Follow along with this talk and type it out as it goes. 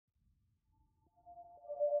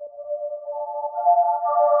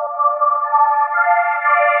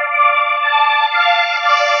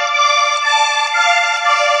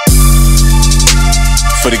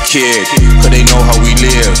kid, cause they know how we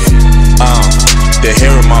live. They're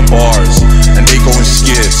hearing my bars, and they go in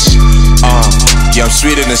skits. Yeah, I'm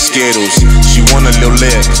sweeter than Skittles, she want a little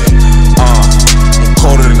lick. I'm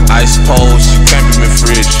colder than ice poles, you can't be my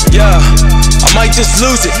fridge. Yeah, I might just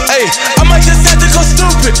lose it, ayy. I might just have to go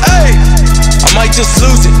stupid, ayy. I might just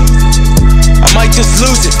lose it. I might just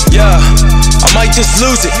lose it, yeah. I might just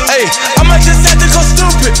lose it, ayy. I might just have to go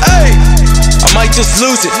stupid, ayy. I might just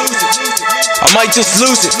lose it. I might just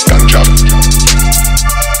lose it. Ganja,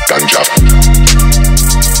 ganja,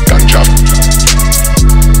 ganja.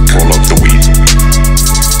 Roll up the weed.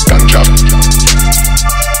 Ganja,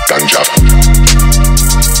 ganja,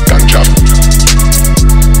 ganja.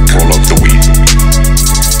 Roll up the weed.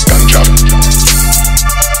 Ganja,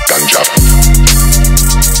 ganja,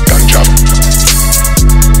 ganja.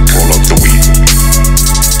 Roll up the weed.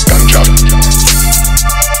 Ganja,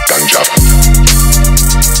 ganja,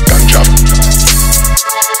 ganja.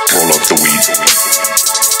 Roll up the weed.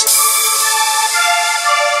 Ganja,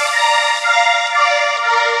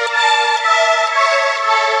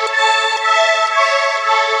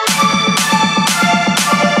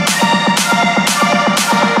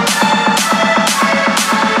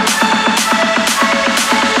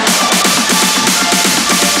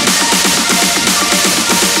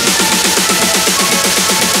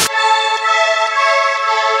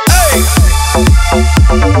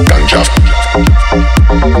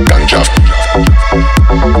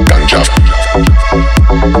 ganja,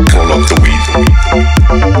 ganja. Roll up the weed.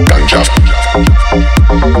 Ganja,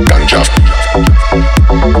 ganja,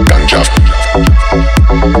 ganja.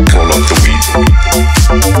 Roll up the weed.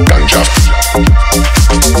 Ganja,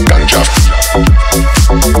 ganja,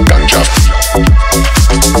 ganja.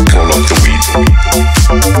 Roll up the weed.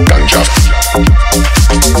 Ganja,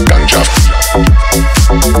 ganja,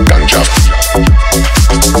 ganja.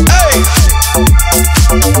 Hey!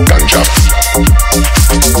 Ganja,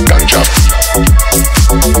 ganja,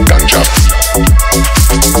 ganja.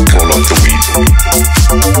 Roll up the weed.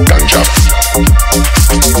 Ganja,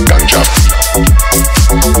 ganja,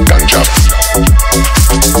 ganja.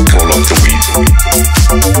 Roll up the weed.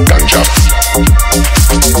 Ganja,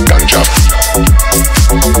 ganja,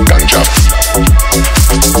 ganja.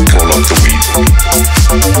 Roll up the weed.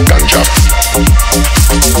 Ganja,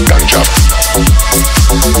 ganja,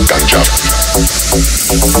 ganja.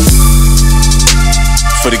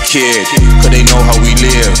 For the kid, cause they know how we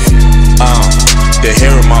live. They're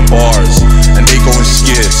hearing my bars, and they go in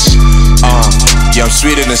skits. Yeah, I'm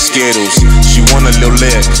sweeter than Skittles, she want a little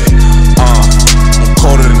lick. I'm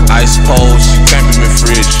colder than ice poles, you can't be my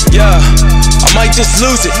fridge. Yeah, I might just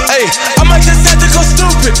lose it, ayy. I might just have to go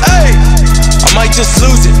stupid, ayy. I might just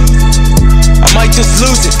lose it. I might just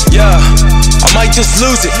lose it, yeah. I might just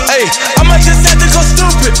lose it, ayy. I might just have to go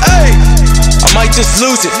stupid, ayy. I might just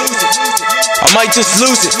lose it. I might just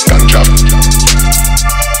lose it. Ganja,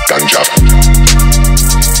 ganja,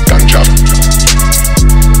 ganja.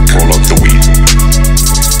 Roll up the weed.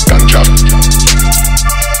 Ganja,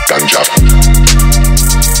 ganja,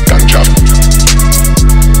 ganja.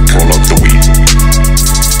 Roll up the weed.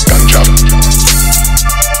 Ganja,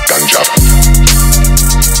 ganja,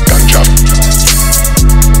 ganja.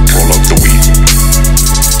 Roll up the weed.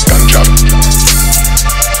 Ganja,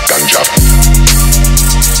 ganja,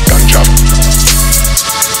 ganja.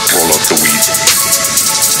 Roll up the weed.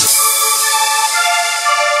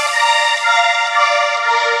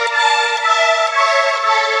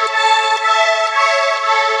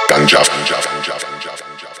 Ganja, ganja, ganja, ganja,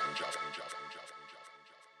 ganja.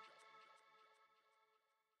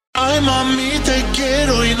 Ay mami, te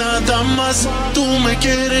quiero y nada más. Tú me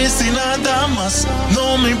quieres y nada más.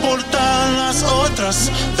 No me importan las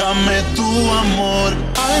otras, dame tu amor.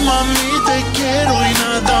 Ay mami, te quiero y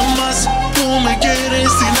nada más. Tú me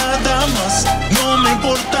quieres y nada más. No me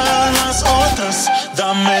importan las otras,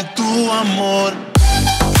 dame tu amor.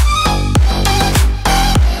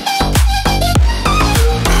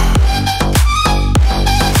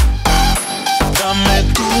 Dame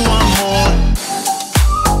tu amor.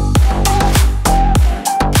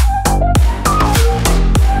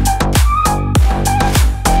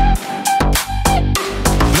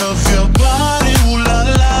 Love your body, ooh la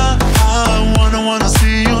la. I wanna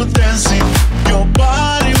see you dancing. Your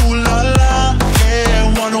body, ooh la la. Yeah,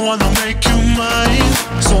 wanna make you mine.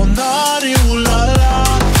 So naughty, ooh la la.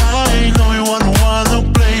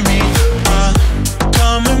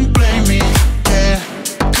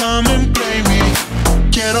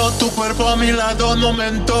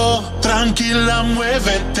 momento. Tranquila,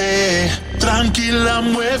 muévete. Tranquila,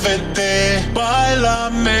 muévete.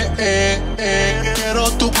 Báilame, Quiero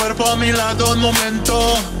tu cuerpo a mi lado un momento.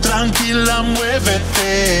 Tranquila,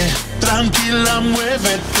 muévete. Tranquila,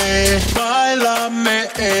 muévete. Báilame,